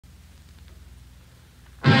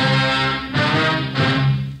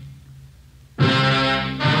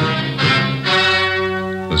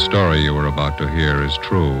story you are about to hear is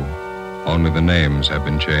true. Only the names have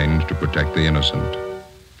been changed to protect the innocent.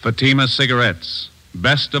 Fatima Cigarettes,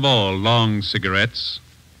 best of all long cigarettes,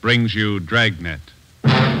 brings you Dragnet.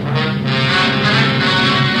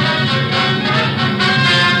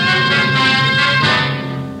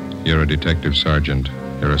 You're a detective sergeant.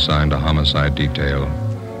 You're assigned a homicide detail.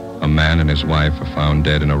 A man and his wife are found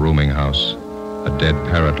dead in a rooming house. A dead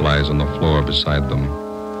parrot lies on the floor beside them.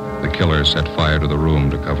 The killer set fire to the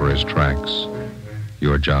room to cover his tracks.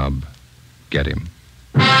 Your job, get him.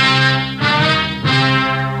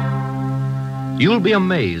 You'll be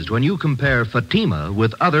amazed when you compare Fatima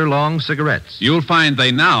with other long cigarettes. You'll find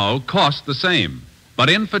they now cost the same.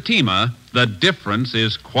 But in Fatima, the difference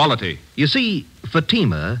is quality. You see,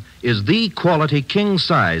 Fatima is the quality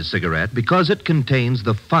king-size cigarette because it contains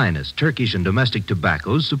the finest Turkish and domestic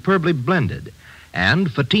tobaccos superbly blended.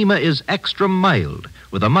 And Fatima is extra mild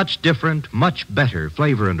with a much different, much better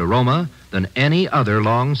flavor and aroma than any other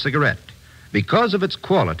long cigarette. Because of its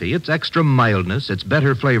quality, its extra mildness, its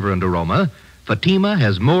better flavor and aroma, Fatima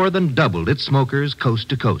has more than doubled its smokers coast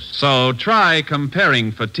to coast. So try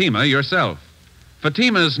comparing Fatima yourself.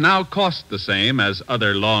 Fatimas now cost the same as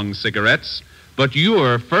other long cigarettes, but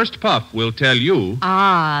your first puff will tell you...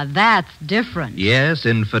 Ah, that's different. Yes,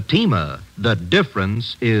 in Fatima, the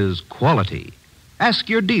difference is quality. Ask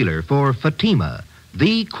your dealer for Fatima,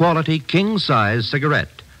 the quality king-size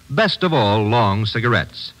cigarette. Best of all long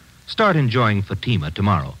cigarettes. Start enjoying Fatima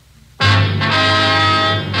tomorrow.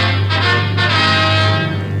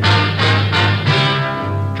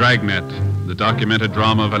 Dragnet, the documented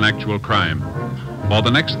drama of an actual crime. For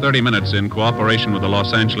the next 30 minutes, in cooperation with the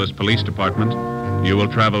Los Angeles Police Department, you will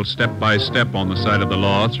travel step by step on the side of the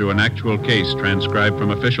law through an actual case transcribed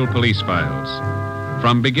from official police files.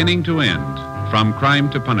 From beginning to end, from crime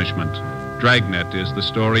to punishment, Dragnet is the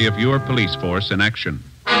story of your police force in action.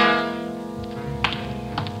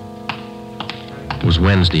 It was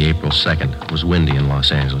Wednesday, April 2nd. It was windy in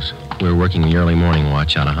Los Angeles. We were working the early morning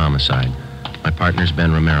watch on a homicide. My partner's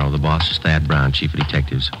Ben Romero. The boss is Thad Brown, chief of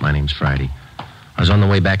detectives. My name's Friday. I was on the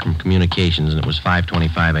way back from communications, and it was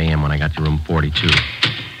 5:25 a.m. when I got to room 42.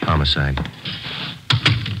 Homicide.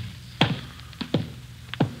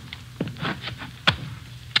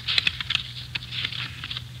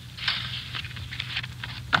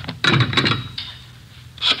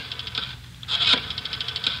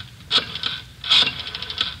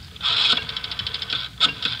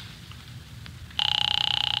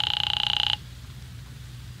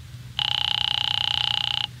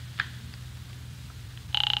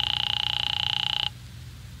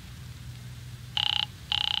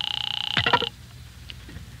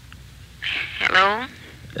 Hello?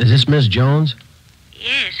 Is this Miss Jones?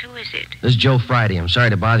 Yes, who is it? This is Joe Friday. I'm sorry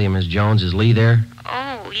to bother you, Miss Jones. Is Lee there?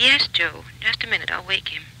 Oh, yes, Joe. Just a minute, I'll wake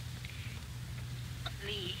him.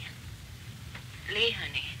 Lee. Lee,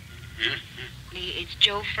 honey. Lee, it's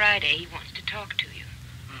Joe Friday. He wants to talk to you.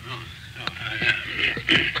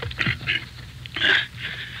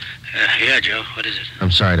 Yeah, Joe, what is it?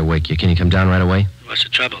 I'm sorry to wake you. Can you come down right away? What's the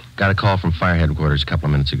trouble? Got a call from fire headquarters a couple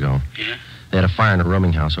of minutes ago. Yeah? They had a fire in a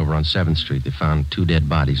rooming house over on 7th Street. They found 2 dead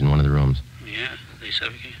bodies in one of the rooms. Yeah? They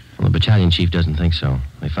suffocated? Well, the battalion chief doesn't think so.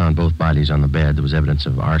 They found both bodies on the bed. There was evidence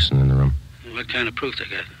of arson in the room. What kind of proof they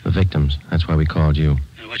got? The victims. That's why we called you.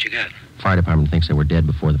 What you got? Fire department thinks they were dead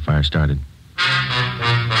before the fire started.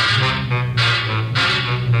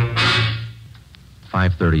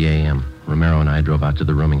 5:30 a.m. Romero and I drove out to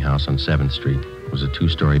the rooming house on 7th Street. It was a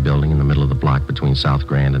 2-story building in the middle of the block between South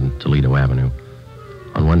Grand and Toledo Avenue.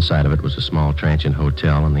 On one side of it was a small transient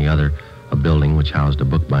hotel, and the other, a building which housed a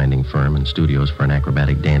bookbinding firm and studios for an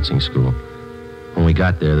acrobatic dancing school. When we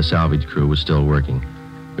got there, the salvage crew was still working.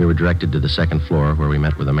 We were directed to the 2nd floor, where we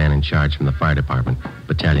met with a man in charge from the fire department,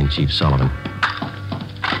 Battalion Chief Sullivan.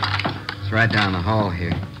 It's right down the hall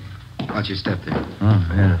here. Watch your step there. Oh,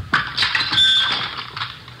 yeah.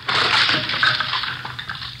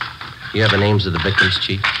 You have the names of the victims,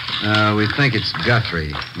 Chief? We think it's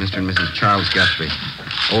Guthrie, Mr. and Mrs. Charles Guthrie.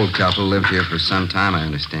 Old couple, lived here for some time, I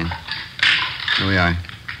understand. Here we are.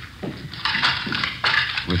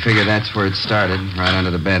 We figure that's where it started, right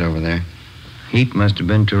under the bed over there. Heat must have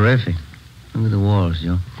been terrific. Look at the walls,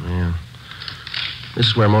 Joe. Yeah. This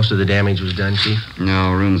is where most of the damage was done, Chief?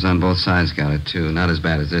 No, rooms on both sides got it, too. Not as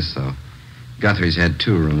bad as this, though. Guthrie's had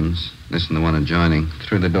 2 rooms. This and the one adjoining.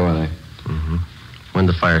 Through the door there. Mm-hmm. When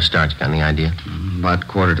the fire starts, got any idea? About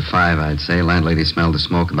 4:45, I'd say. Landlady smelled the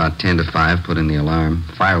smoke about 10 to 5, put in the alarm.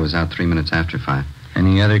 Fire was out 3 minutes after 5.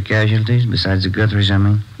 Any other casualties besides the Guthries, I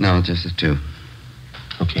mean? No, just the 2.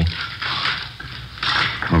 Okay.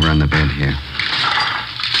 Over on the bed here.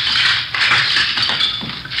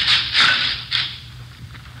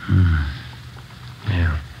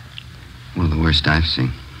 Worst I've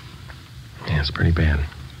seen. Yeah, it's pretty bad.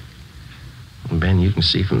 And Ben, you can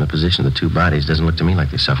see from the position of the two bodies, doesn't look to me like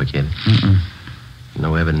they suffocated.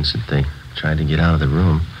 No evidence that they tried to get out of the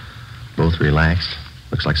room. Both relaxed.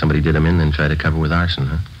 Looks like somebody did them in, then tried to cover with arson,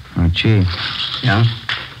 huh? Oh, Chief. Yeah?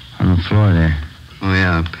 On the floor there. Oh,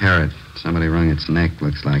 yeah, a parrot. Somebody wrung its neck,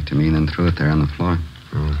 looks like to me, and then threw it there on the floor.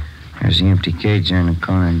 There's the empty cage there in the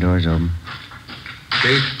corner. Door's open.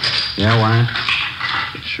 Chief? Yeah, Wyatt?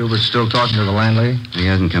 Schubert's still talking to the landlady? He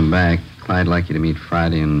hasn't come back. Clyde'd like you to meet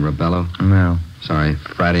Friday and Rebello. No. Sorry,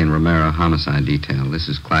 Friday and Romero, homicide detail. This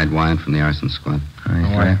is Clyde Wyatt from the arson squad. Hi,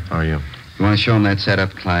 Wyatt. How are you? You want to show him that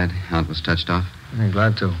setup, Clyde? How it was touched off? I'm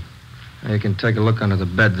glad to. You can take a look under the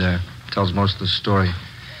bed there. Tells most of the story.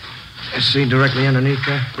 You see directly underneath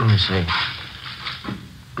there? Let me see.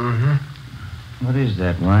 What is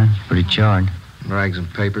that, Wyatt? Pretty charred. Rags and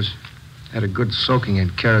papers. Had a good soaking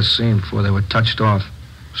in kerosene before they were touched off.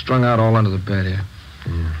 Strung out all under the bed here.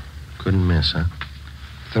 Couldn't miss, huh?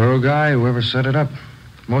 Thorough guy, whoever set it up.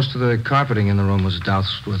 Most of the carpeting in the room was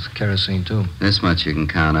doused with kerosene, too. This much you can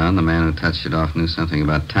count on. The man who touched it off knew something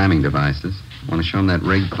about timing devices. Want to show him that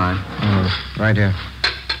rig, Clyde? Right here.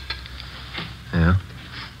 Yeah?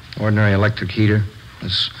 Ordinary electric heater.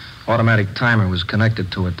 This automatic timer was connected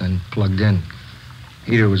to it, then plugged in.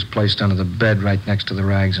 Heater was placed under the bed right next to the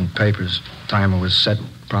rags and papers. Timer was set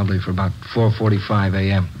probably for about 4:45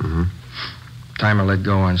 a.m. Timer let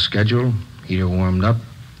go on schedule. Heater warmed up.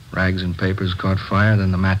 Rags and papers caught fire,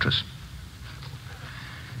 then the mattress.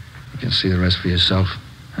 You can see the rest for yourself.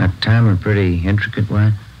 That timer pretty intricate,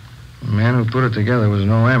 Wyatt? The man who put it together was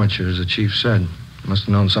no amateur, as the chief said. Must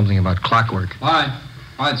have known something about clockwork.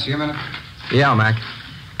 Clyde, see you a minute. Yeah, Mac.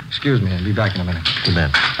 Excuse me, I'll be back in a minute. Too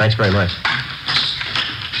bad. Thanks very much.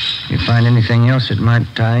 You find anything else that might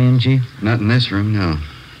tie in, Chief? Not in this room, no.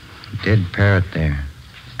 Dead parrot there.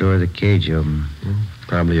 Door of the cage open.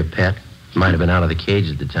 Probably a pet. Might have been out of the cage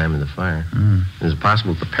at the time of the fire. Is it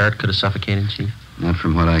possible that the parrot could have suffocated, Chief? Not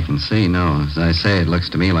from what I can see, no. As I say, it looks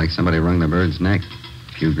to me like somebody wrung the bird's neck.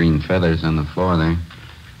 A few green feathers on the floor there.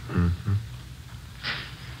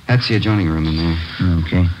 That's the adjoining room in there.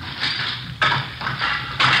 Okay.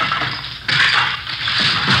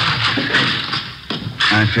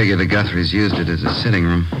 I figure the Guthries used it as a sitting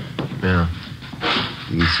room. Yeah.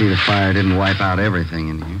 You can see the fire didn't wipe out everything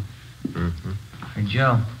in here. Hey,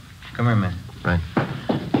 Joe. Come here a minute. Right.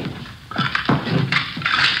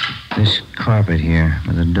 This carpet here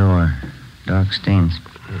with a door. Dark stains.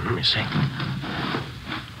 Let me see.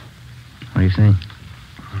 What do you think?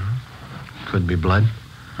 Could be blood.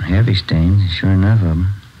 Heavy stains. Sure enough of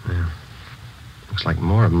them. Yeah. Looks like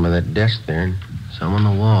more of them by that desk there, and some on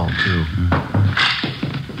the wall, too.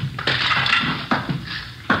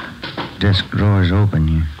 Desk drawer's open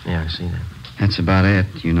here. Yeah, I see that. That's about it.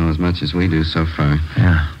 You know as much as we do so far.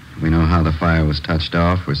 Yeah. We know how the fire was touched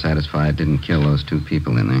off. We're satisfied it didn't kill those two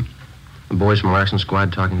people in there. The boys from Larson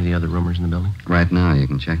Squad talking to the other roomers in the building? Right now, you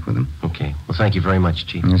can check with them. Okay. Well, thank you very much,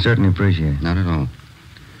 Chief. I certainly appreciate it. Not at all.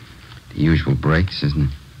 The usual breaks, isn't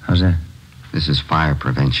it? How's that? This is Fire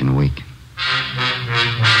Prevention Week.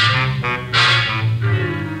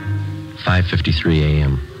 5:53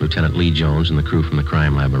 a.m. Lieutenant Lee Jones and the crew from the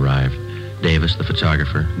crime lab arrived. Davis, the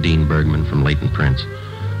photographer, Dean Bergman from Leighton Prints.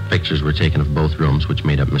 Pictures were taken of both rooms, which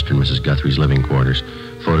made up Mr. and Mrs. Guthrie's living quarters.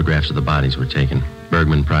 Photographs of the bodies were taken.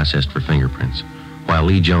 Bergman processed for fingerprints. While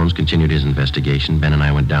Lee Jones continued his investigation, Ben and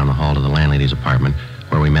I went down the hall to the landlady's apartment,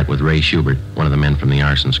 where we met with Ray Schubert, one of the men from the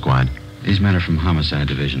arson squad. These men are from Homicide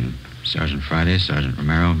Division. Sergeant Friday, Sergeant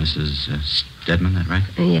Romero, Mrs. Stedman, that right?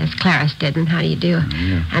 Yes, Clara Stedman. How do you do?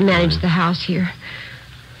 Yeah. I manage the house here.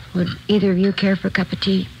 Would either of you care for a cup of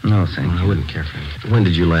tea? No, thank I wouldn't care for it. When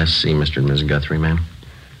did you last see Mr. and Mrs. Guthrie, ma'am?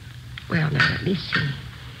 Well, now, let me see.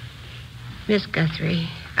 Miss Guthrie,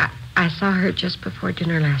 I saw her just before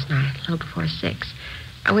dinner last night, a little before 6.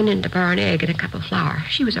 I went in to borrow an egg and a cup of flour.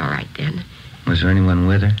 She was all right then. Was there anyone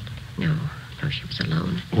with her? No, she was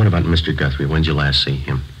alone. What about Mr. Guthrie? When did you last see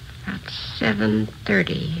him? About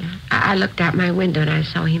 7:30. I looked out my window and I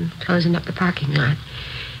saw him closing up the parking lot.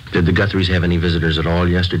 Did the Guthries have any visitors at all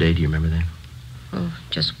yesterday? Do you remember that? Well,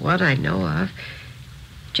 just one I know of.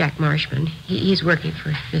 Jack Marshman. He's working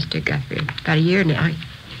for Mr. Guthrie about a year now.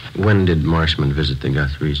 When did Marshman visit the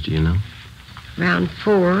Guthries, do you know? Around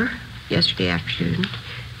 4 yesterday afternoon.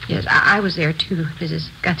 Yes, I was there too. Mrs.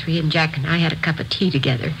 Guthrie and Jack and I had a cup of tea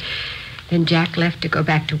together. Then Jack left to go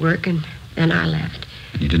back to work, and then I left.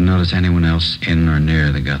 And you didn't notice anyone else in or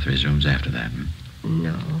near the Guthries' rooms after that?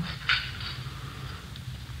 No.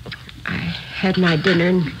 I had my dinner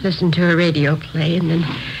and listened to a radio play, and then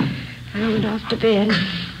I went off to bed.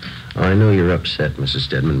 Oh, I know you're upset, Mrs.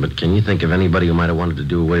 Stedman, but can you think of anybody who might have wanted to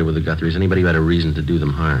do away with the Guthries? Anybody who had a reason to do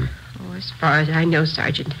them harm? Oh, as far as I know,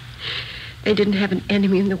 Sergeant, they didn't have an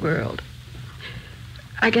enemy in the world.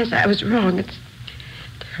 I guess I was wrong. It's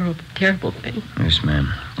a terrible, terrible thing. Yes, ma'am.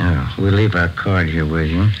 Now, we'll leave our card here with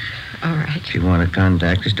you. All right. If you want to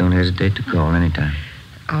contact us, don't hesitate to call anytime.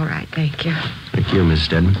 All right, thank you. Thank you, Miss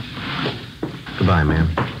Stedman. Goodbye, ma'am.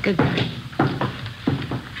 Goodbye.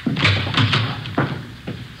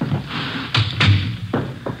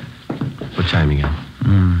 What time you got?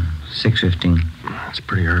 6:15. It's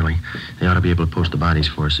pretty early. They ought to be able to post the bodies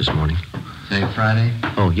for us this morning. Say Friday?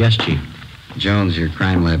 Oh, yes, Chief. Jones, your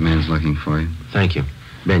crime lab man's looking for you. Thank you.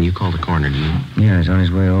 Ben, you called the coroner, didn't you? Yeah, he's on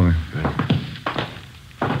his way over. Good.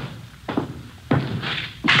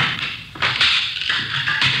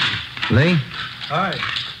 Lee? Hi.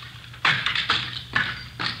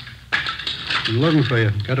 I'm looking for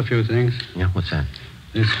you. Got a few things. Yeah, what's that?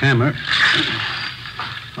 This hammer.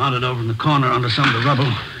 Found it over in the corner under some of the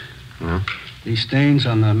rubble. Yeah? These stains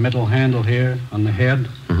on the metal handle here, on the head.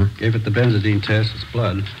 Gave it the benzodine test. It's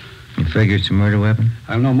blood. You figure it's a murder weapon?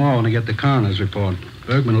 I'll know more when I get the coroner's report.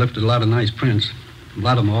 Bergman lifted a lot of nice prints.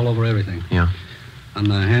 Blood them all over everything. Yeah. On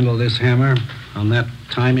the handle of this hammer, on that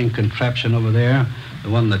timing contraption over there, the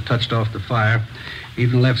one that touched off the fire,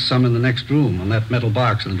 even left some in the next room on that metal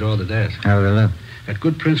box in the drawer of the desk. How do they look? Got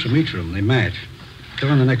good prints from each room. They match. Go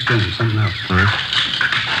in the next room. Something else. All right.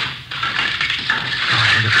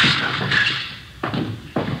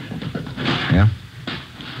 Yeah?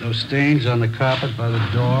 Those stains on the carpet by the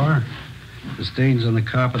door, the stains on the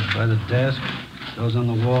carpet by the desk, those on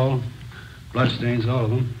the wall, blood stains, all of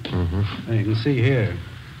them. And you can see here,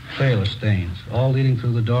 trail of stains, all leading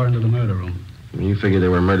through the door into the murder room. You figure they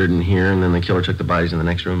were murdered in here, and then the killer took the bodies in the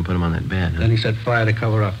next room and put them on that bed, huh? Then he set fire to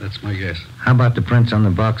cover up. That's my guess. How about the prints on the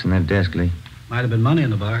box in that desk, Lee? Might have been money in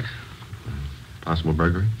the box. Possible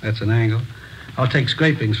burglary? That's an angle. I'll take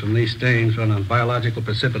scrapings from these stains on a biological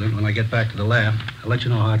precipitant when I get back to the lab. I'll let you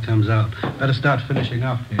know how it comes out. Better start finishing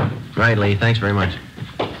up here. Right, Lee. Thanks very much.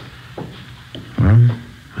 Well,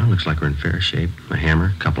 Well, looks like we're in fair shape. A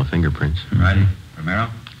hammer, a couple of fingerprints. Righty. Romero?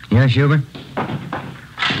 yeah, Schubert? That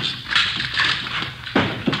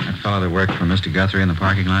fellow that worked for Mr. Guthrie in the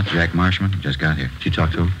parking lot, Jack Marshman, just got here. Did you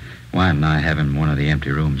talk to him? Wyatt and I have him in one of the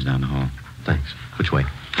empty rooms down the hall. Thanks. Which way?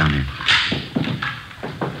 Down here.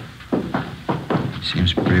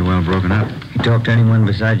 Seems pretty well broken up. You talked to anyone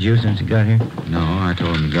besides you since he got here? No, I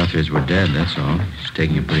told him the Guthries were dead, that's all. He's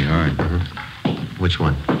taking it pretty hard. Which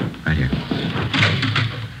one? Right here.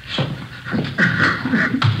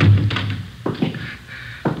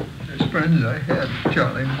 There's friends I had,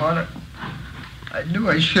 Charlie Bonner. I knew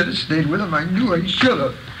I should have stayed with him. I knew I should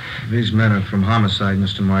have. These men are from homicide,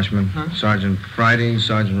 Mr. Marshman. Sergeant Friday,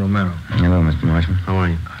 Sergeant Romero. Hello, Mr. Marshman. How are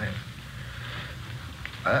you?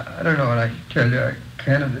 I don't know what I can tell you. I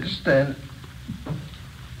can't understand.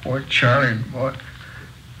 Poor Charlie and boy.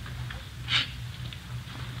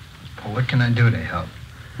 What can I do to help?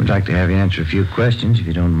 We'd like to have you answer a few questions, if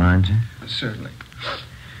you don't mind, sir. Certainly.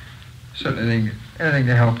 Anything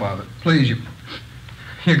to help out. Please,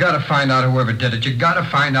 you got to find out whoever did it. You got to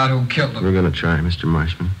find out who killed them. We're going to try, Mr.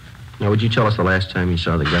 Marshman. Now, would you tell us the last time you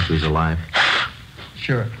saw the Guthries alive?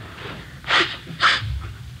 Sure.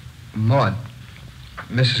 Maud.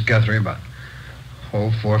 Mrs. Guthrie, about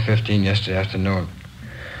 4:15 yesterday afternoon.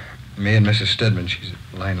 Me and Mrs. Stedman, she's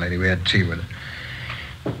a line lady, we had tea with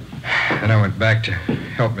her. And I went back to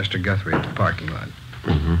help Mr. Guthrie at the parking lot.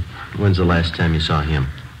 When's the last time you saw him?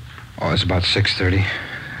 Oh, it's about 6:30.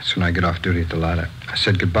 That's when I get off duty at the lot. I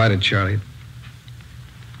said goodbye to Charlie.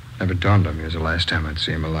 Never dawned on me it was the last time I'd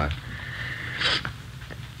see him alive.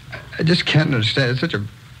 I just can't understand. It's such a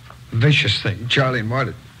vicious thing. Charlie and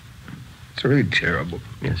Marta. It's really terrible.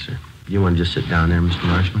 Yes, sir. You want to just sit down there, Mr.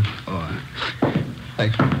 Marshman? Oh,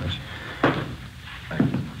 thanks very much.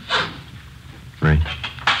 Ray,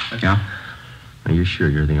 Yeah? are you sure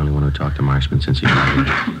you're the only one who talked to Marshman since he got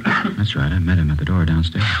here? That's right. I met him at the door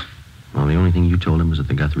downstairs. Well, the only thing you told him was that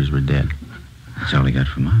the Guthries were dead. That's all he got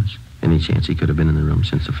from us. Any chance he could have been in the room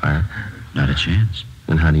since the fire? Not a chance.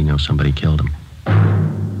 Then how do you know somebody killed him?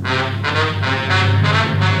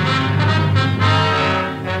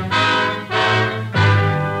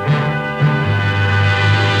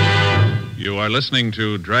 You are listening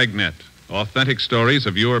to Dragnet, authentic stories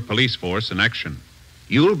of your police force in action.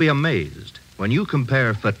 You'll be amazed when you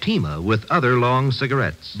compare Fatima with other long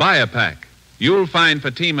cigarettes. Buy a pack. You'll find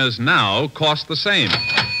Fatimas now cost the same.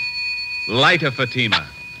 Light a Fatima.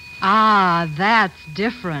 Ah, that's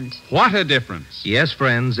different. What a difference. Yes,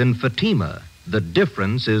 friends, in Fatima, the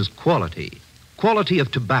difference is quality. Quality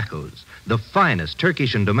of tobaccos, The finest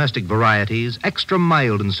Turkish and domestic varieties, extra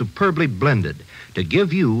mild and superbly blended, to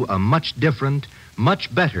give you a much different,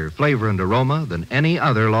 much better flavor and aroma than any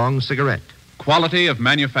other long cigarette. Quality of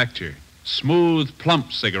manufacture. Smooth,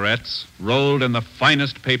 plump cigarettes rolled in the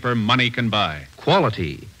finest paper money can buy.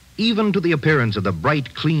 Quality, even to the appearance of the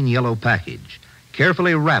bright, clean yellow package,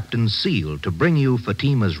 carefully wrapped and sealed to bring you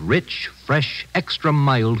Fatima's rich, fresh, extra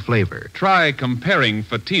mild flavor. Try comparing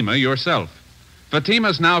Fatima yourself.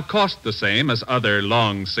 Fatimas now cost the same as other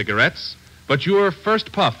long cigarettes, but your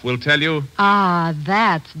first puff will tell you... Ah,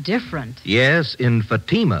 that's different. Yes, in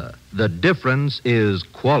Fatima, the difference is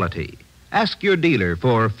quality. Ask your dealer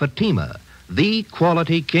for Fatima, the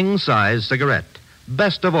quality king-size cigarette.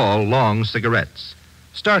 Best of all long cigarettes.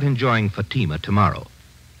 Start enjoying Fatima tomorrow.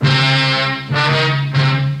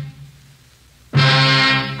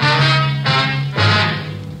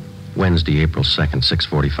 Wednesday, April 2nd,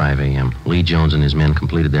 6:45 a.m. Lee Jones and his men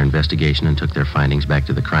completed their investigation and took their findings back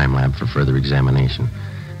to the crime lab for further examination.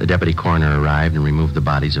 The deputy coroner arrived and removed the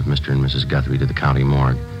bodies of Mr. and Mrs. Guthrie to the county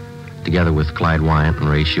morgue. Together with Clyde Wyant and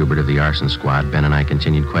Ray Schubert of the arson squad, Ben and I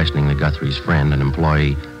continued questioning the Guthrie's friend and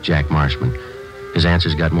employee, Jack Marshman. His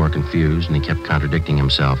answers got more confused, and he kept contradicting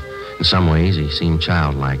himself. In some ways, he seemed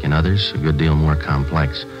childlike. In others, a good deal more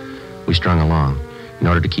complex. We strung along. In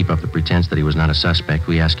order to keep up the pretense that he was not a suspect,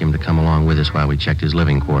 we asked him to come along with us while we checked his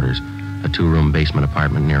living quarters, a 2-room basement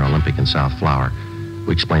apartment near Olympic and South Flower.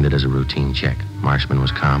 We explained it as a routine check. Marshman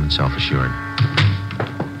was calm and self-assured.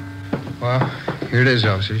 Well, here it is,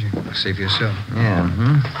 officers. You can see for yourself. Yeah,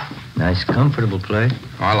 Nice, comfortable place.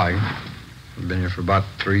 Oh, I like it. I've been here for about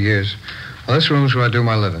 3 years. Well, this room's where I do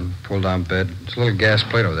my living. Pull-down bed. It's a little gas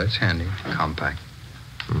plate over there. It's handy. Compact.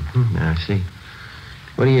 I see.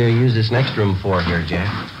 What do you use this next room for here, Jack?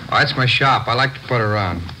 Oh, that's my shop. I like to put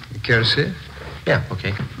around. You care to see it? Yeah,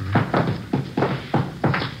 okay.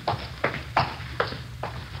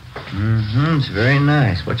 It's very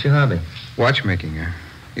nice. What's your hobby? Watchmaking.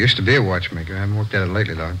 Used to be a watchmaker. I haven't worked at it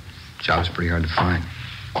lately, though. Job's pretty hard to find.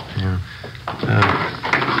 Yeah.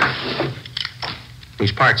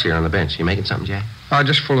 These parts here on the bench. You making something, Jack? Oh,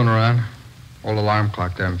 just fooling around. Old alarm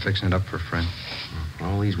clock there. I'm fixing it up for a friend.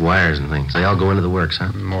 All these wires and things. They all go into the works,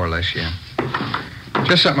 huh? More or less, yeah.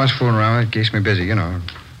 Just something I was fooling around with. It keeps me busy, you know.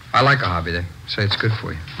 I like a hobby. They say it's good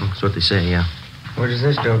for you. That's what they say, yeah. Where does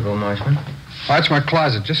this door go, Marshman? Oh, that's my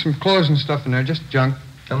closet. Just some clothes and stuff in there. Just junk.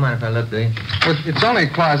 Don't mind if I look, do you? Well, it's only a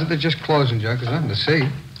closet. There's just clothes and junk. There's nothing to see.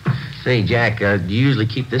 Say, Jack, do you usually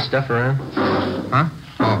keep this stuff around? Huh?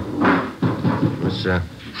 Oh.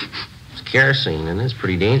 It's kerosene, and it's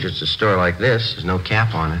pretty dangerous to store like this. There's no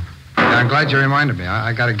cap on it. Yeah, I'm glad you reminded me.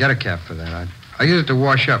 I got to get a cap for that. I use it to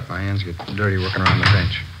wash up. My hands get dirty working around the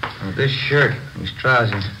bench. Oh, this shirt, these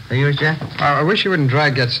trousers. Are yours, Jack? I wish you wouldn't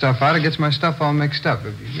drag that stuff out. It gets my stuff all mixed up.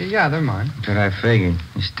 Yeah, they're mine. That's what I figured.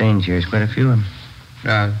 The stains here is quite a few of them.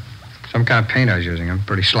 Some kind of paint I was using. I'm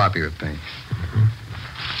pretty sloppy with paint.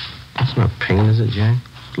 That's not paint, is it, Jack?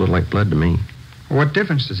 It's a little like blood to me. Well, what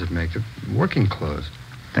difference does it make? They're working clothes.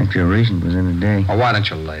 I think your reason was in the day. Oh, why don't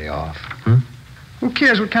you lay off? Who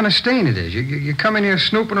cares what kind of stain it is? You come in here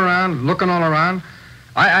snooping around, looking all around.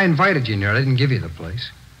 I invited you in here. I didn't give you the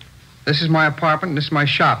place. This is my apartment, and this is my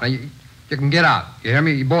shop. Now, you can get out. You hear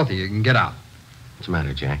me? Both of you can get out. What's the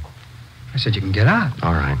matter, Jack? I said you can get out.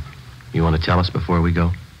 All right. You want to tell us before we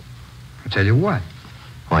go? I'll tell you what.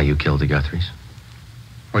 Why you killed the Guthries?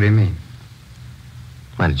 What do you mean?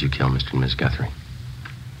 Why did you kill Mr. and Miss Guthrie?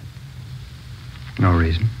 No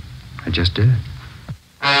reason. I just did.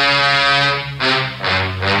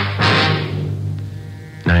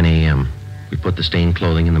 9 a.m. We put the stained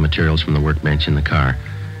clothing and the materials from the workbench in the car.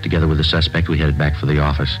 Together with the suspect, we headed back for the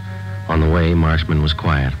office. On the way, Marshman was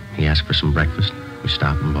quiet. He asked for some breakfast. We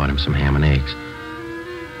stopped and bought him some ham and eggs.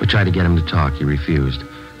 We tried to get him to talk. He refused.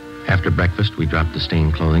 After breakfast, we dropped the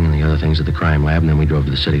stained clothing and the other things at the crime lab, and then we drove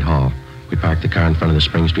to the city hall. We parked the car in front of the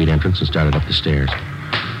Spring Street entrance and started up the stairs.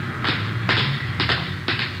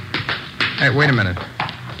 Hey, wait a minute.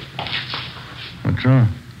 What's wrong?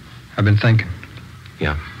 I've been thinking.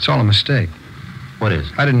 Yeah? It's all a mistake. What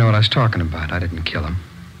is? I didn't know what I was talking about. I didn't kill him.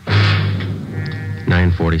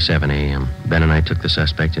 9:47 a.m. Ben and I took the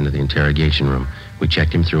suspect into the interrogation room. We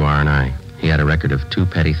checked him through R&I. He had a record of 2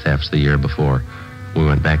 petty thefts the year before. We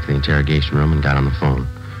went back to the interrogation room and got on the phone.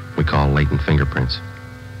 We called latent fingerprints.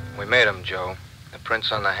 We made them, Joe. The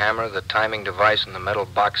prints on the hammer, the timing device, and the metal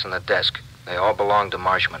box on the desk. They all belong to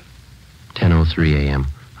Marshman. 10:03 a.m.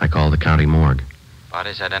 I called the county morgue.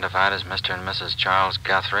 Bodies identified as Mr. and Mrs. Charles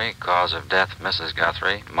Guthrie. Cause of death, Mrs.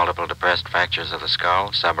 Guthrie. Multiple depressed fractures of the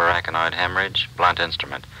skull, subarachnoid hemorrhage, blunt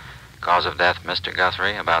instrument. Cause of death, Mr.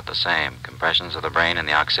 Guthrie, about the same. Compressions of the brain in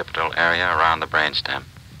the occipital area around the brainstem.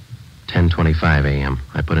 10:25 a.m.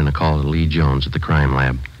 I put in a call to Lee Jones at the crime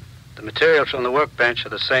lab. The materials from the workbench are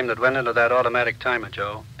the same that went into that automatic timer,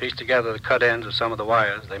 Joe. Piece together the cut ends of some of the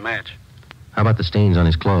wires. They match. How about the stains on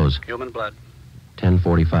his clothes? Human blood.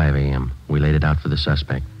 10:45 a.m. We laid it out for the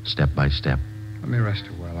suspect, step by step. Let me rest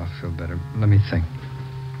a while. I'll feel better. Let me think.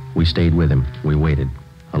 We stayed with him. We waited.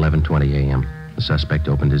 11:20 a.m. The suspect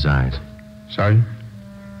opened his eyes. Sergeant?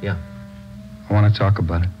 Yeah? I want to talk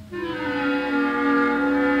about it.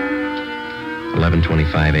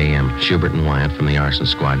 11:25 a.m. Schubert and Wyatt from the arson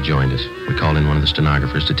squad joined us. We called in one of the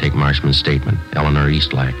stenographers to take Marshman's statement, Eleanor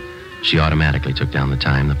Eastlack. She automatically took down the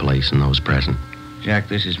time, the place, and those present. Jack,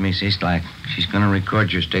 this is Miss Eastlack. She's going to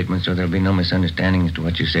record your statement so there'll be no misunderstanding as to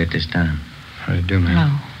what you say at this time. How do you do, man?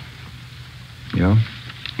 Hello. Joe,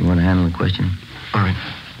 you want to handle the question? All right.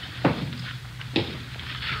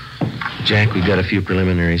 Jack, we've got a few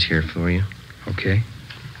preliminaries here for you. Okay.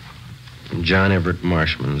 John Everett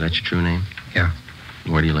Marshman, is that your true name? Yeah.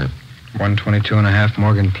 Where do you live? 122 and a half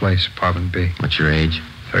Morgan Place, apartment B. What's your age?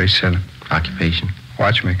 37. Occupation?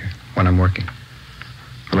 Watchmaker, when I'm working.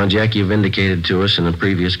 Well, now, Jack, you've indicated to us in a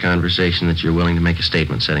previous conversation that you're willing to make a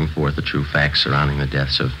statement setting forth the true facts surrounding the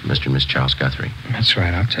deaths of Mr. and Miss Charles Guthrie. That's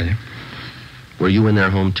right, I'll tell you. Were you in their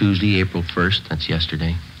home Tuesday, April 1st? That's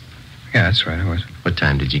yesterday. Yeah, that's right, I was. What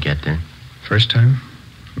time did you get there? First time?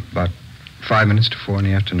 About 5 minutes to 4 in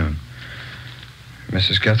the afternoon.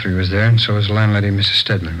 Mrs. Guthrie was there, and so was the landlady, Mrs.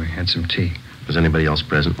 Stedman. We had some tea. Was anybody else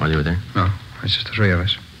present while you were there? No, it's just the three of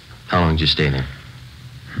us. How long did you stay there?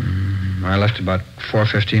 I left about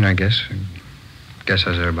 4:15, I guess. Guess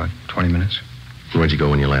I was there about 20 minutes. Where'd you go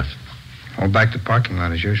when you left? Oh, back to the parking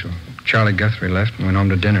lot as usual. Charlie Guthrie left and went home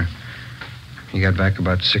to dinner. He got back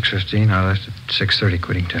about 6:15. I left at 6:30,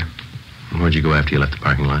 quitting time. Where'd you go after you left the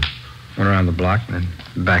parking lot? Went around the block and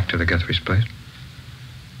then back to the Guthrie's place.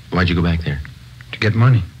 Why'd you go back there? To get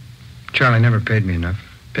money. Charlie never paid me enough.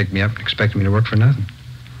 Picked me up and expected me to work for nothing.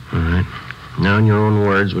 All right. Now, in your own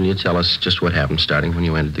words, will you tell us just what happened starting when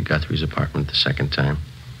you entered the Guthrie's apartment the second time?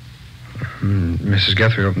 Mrs.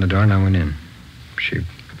 Guthrie opened the door and I went in. She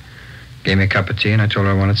gave me a cup of tea and I told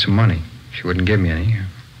her I wanted some money. She wouldn't give me any.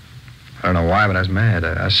 I don't know why, but I was mad.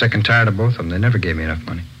 I was sick and tired of both of them. They never gave me enough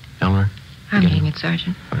money. Eleanor? I'm getting it,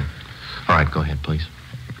 Sergeant. All right, go ahead, please.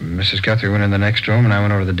 Mrs. Guthrie went in the next room, and I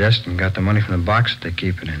went over to the desk and got the money from the box that they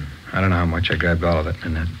keep it in. I don't know how much. I grabbed all of it,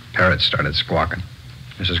 and that parrot started squawking.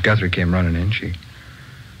 Mrs. Guthrie came running in. She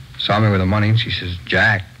saw me with the money, and she says,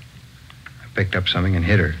 "Jack." I picked up something and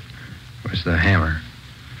hit her. It was the hammer,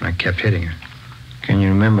 and I kept hitting her. Can you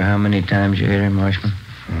remember how many times you hit her, Marshman?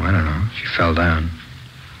 Oh, I don't know. She fell down.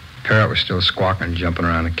 The parrot was still squawking, jumping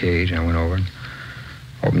around the cage. I went over and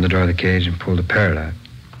opened the door of the cage and pulled the parrot out.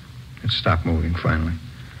 It stopped moving finally.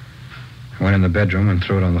 I went in the bedroom and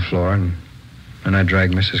threw it on the floor, and then I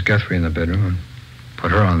dragged Mrs. Guthrie in the bedroom and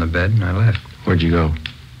put her on the bed, and I left. Where'd you go?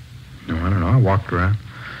 No, I don't know. I walked around.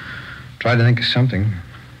 Tried to think of something.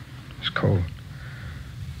 It was cold.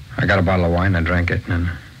 I got a bottle of wine, I drank it, and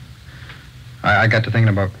then I got to thinking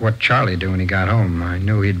about what Charlie'd do when he got home. I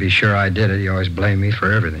knew he'd be sure I did it. He always blamed me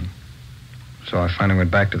for everything. So I finally went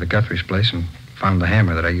back to the Guthrie's place and found the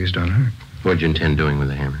hammer that I used on her. What'd you intend doing with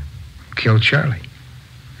the hammer? Killed Charlie.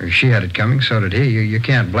 If she had it coming, so did he. You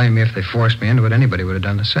can't blame me if they forced me into it. Anybody would have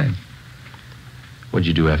done the same. What'd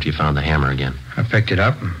you do after you found the hammer again? I picked it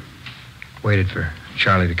up and waited for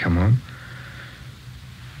Charlie to come home.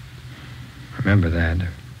 I remember that. The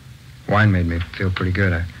wine made me feel pretty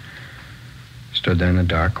good. I stood there in the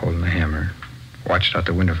dark holding the hammer, watched out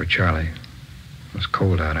the window for Charlie. It was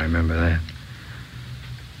cold out, I remember that.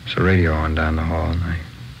 There's a radio on down the hall, and I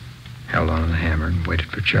held on to the hammer and waited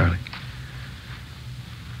for Charlie.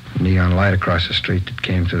 A neon light across the street that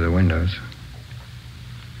came through the windows.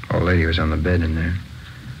 Old lady was on the bed in there.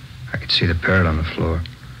 I could see the parrot on the floor. It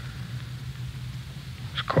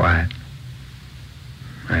was quiet.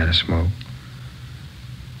 I had a smoke.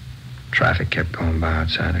 Traffic kept going by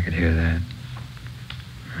outside. I could hear that.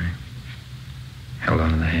 I held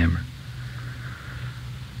on to the hammer.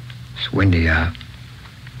 It's windy out.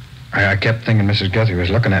 I kept thinking Mrs. Guthrie was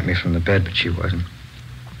looking at me from the bed, but she wasn't.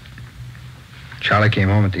 Charlie came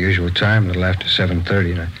home at the usual time, a little after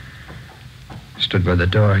 7:30, and I stood by the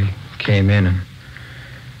door. He came in and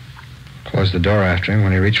closed the door after him.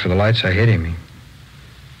 When he reached for the lights, I hit him. He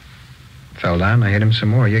fell down. I hit him some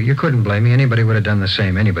more. You couldn't blame me. Anybody would have done the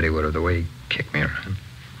same. Anybody would have, the way he kicked me around.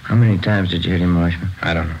 How many times did you hit him, Marshman?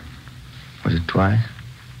 I don't know. Was it twice?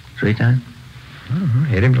 3 times? I don't know. I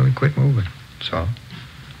hit him till he quit moving. That's all.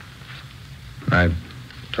 I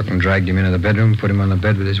Took him, dragged him into the bedroom, put him on the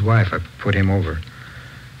bed with his wife. I put him over.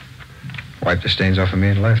 Wiped the stains off of me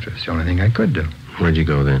and left. It's the only thing I could do. Where'd you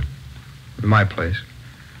go then? My place.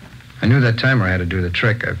 I knew that timer had to do the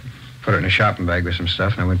trick. I put it in a shopping bag with some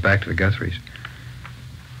stuff, and I went back to the Guthries.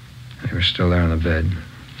 They were still there on the bed.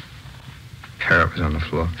 Parrot was on the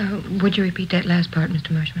floor. Would you repeat that last part,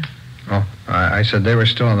 Mr. Marshman? Oh, I said they were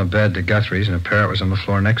still on the bed, the Guthries, and the Parrot was on the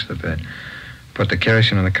floor next to the bed. Put the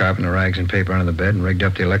kerosene on the carpet and the rags and paper under the bed and rigged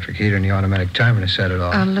up the electric heater and the automatic timer to set it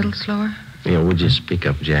off. A little slower? Yeah, would you speak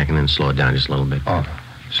up, Jack, and then slow it down just a little bit? Oh,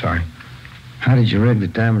 sorry. How did you rig the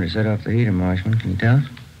timer to set off the heater, Marshman? Can you tell us?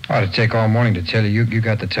 Oh, it'd take all morning to tell you. You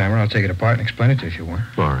got the timer. I'll take it apart and explain it to you if you want.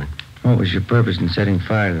 All right. What was your purpose in setting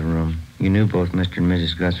fire to the room? You knew both Mr. and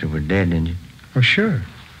Mrs. Guthrie were dead, didn't you? Oh, sure.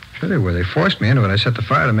 Sure they were. They forced me into it. I set the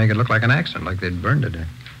fire to make it look like an accident, like they'd burned to death.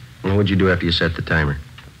 Well, what'd you do after you set the timer?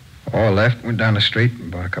 Oh, I left, went down the street,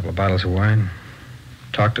 bought a couple of bottles of wine,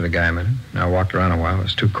 talked to the guy a minute. I walked around a while. It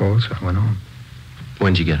was too cold, so I went home.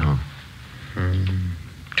 When'd you get home?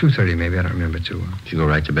 2:30 maybe. I don't remember too well. Did you go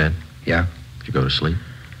right to bed? Yeah. Did you go to sleep?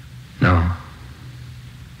 No.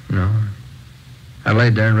 I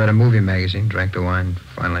laid there and read a movie magazine, drank the wine.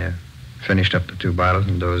 Finally, I finished up the 2 bottles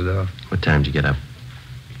and dozed off. What time did you get up?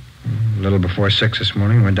 A little before 6 this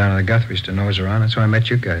morning. Went down to the Guthries to nose around. That's how I met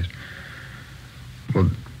you guys.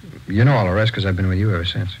 Well, you know all the rest because I've been with you ever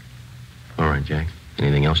since. All right, Jack.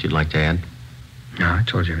 Anything else you'd like to add? No, I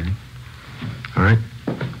told you everything. All right.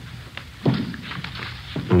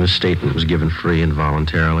 And this statement was given free and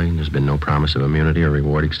voluntarily, and there's been no promise of immunity or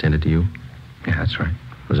reward extended to you? Yeah, that's right.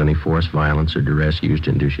 Was any force, violence, or duress used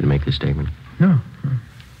to induce you to make this statement? No.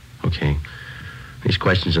 Okay. These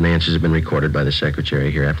questions and answers have been recorded by the secretary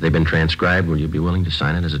here. After they've been transcribed, will you be willing to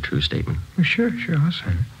sign it as a true statement? Well, sure, I'll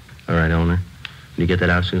sign it. All right, Eleanor. Will you get that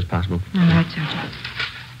out as soon as possible? All right, Sergeant.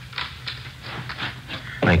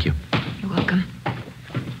 Thank you. You're welcome.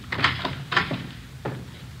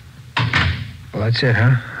 Well, that's it,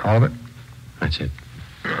 huh? All of it? That's it.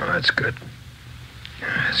 Oh, that's good.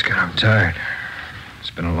 That's good. I'm tired.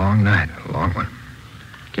 It's been a long night, a long one.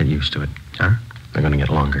 Get used to it. Huh? They're going to get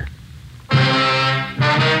longer.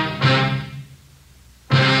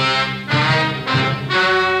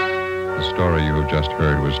 The story you have just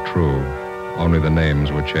heard was true. Only the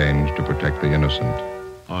names were changed to protect the innocent.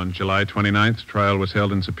 On July 29th, trial was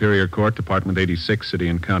held in Superior Court, Department 86, City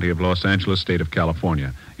and County of Los Angeles, State of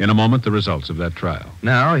California. In a moment, the results of that trial.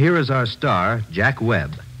 Now, here is our star, Jack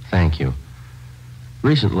Webb. Thank you.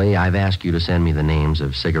 Recently, I've asked you to send me the names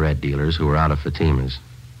of cigarette dealers who are out of Fatimas.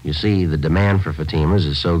 You see, the demand for Fatimas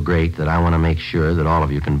is so great that I want to make sure that all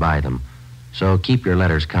of you can buy them. So keep your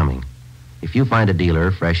letters coming. If you find a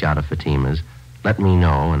dealer fresh out of Fatimas, let me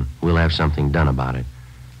know and we'll have something done about it.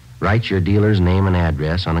 Write your dealer's name and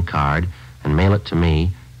address on a card and mail it to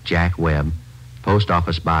me, Jack Webb, Post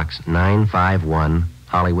Office Box 951,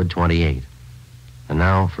 Hollywood 28. And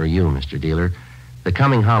now for you, Mr. Dealer. The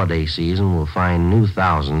coming holiday season will find new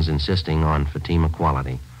thousands insisting on Fatima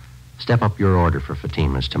quality. Step up your order for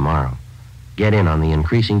Fatimas tomorrow. Get in on the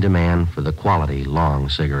increasing demand for the quality long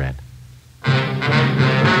cigarette.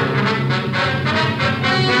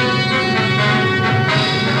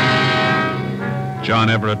 John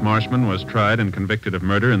Everett Marshman was tried and convicted of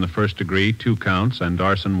murder in the first degree, 2 counts, and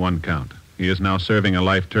arson, 1 count. He is now serving a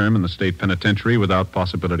life term in the state penitentiary without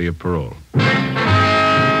possibility of parole.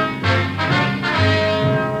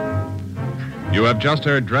 You have just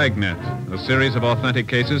heard Dragnet, a series of authentic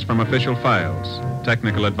cases from official files.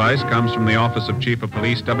 Technical advice comes from the Office of Chief of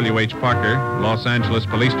Police W.H. Parker, Los Angeles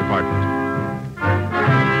Police Department.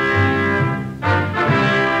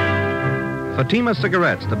 Fatima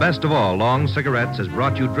Cigarettes, the best of all long cigarettes, has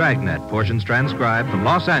brought you Dragnet, portions transcribed from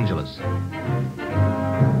Los Angeles.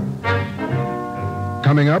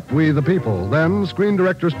 Coming up, We the People, then Screen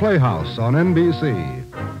Directors Playhouse on NBC.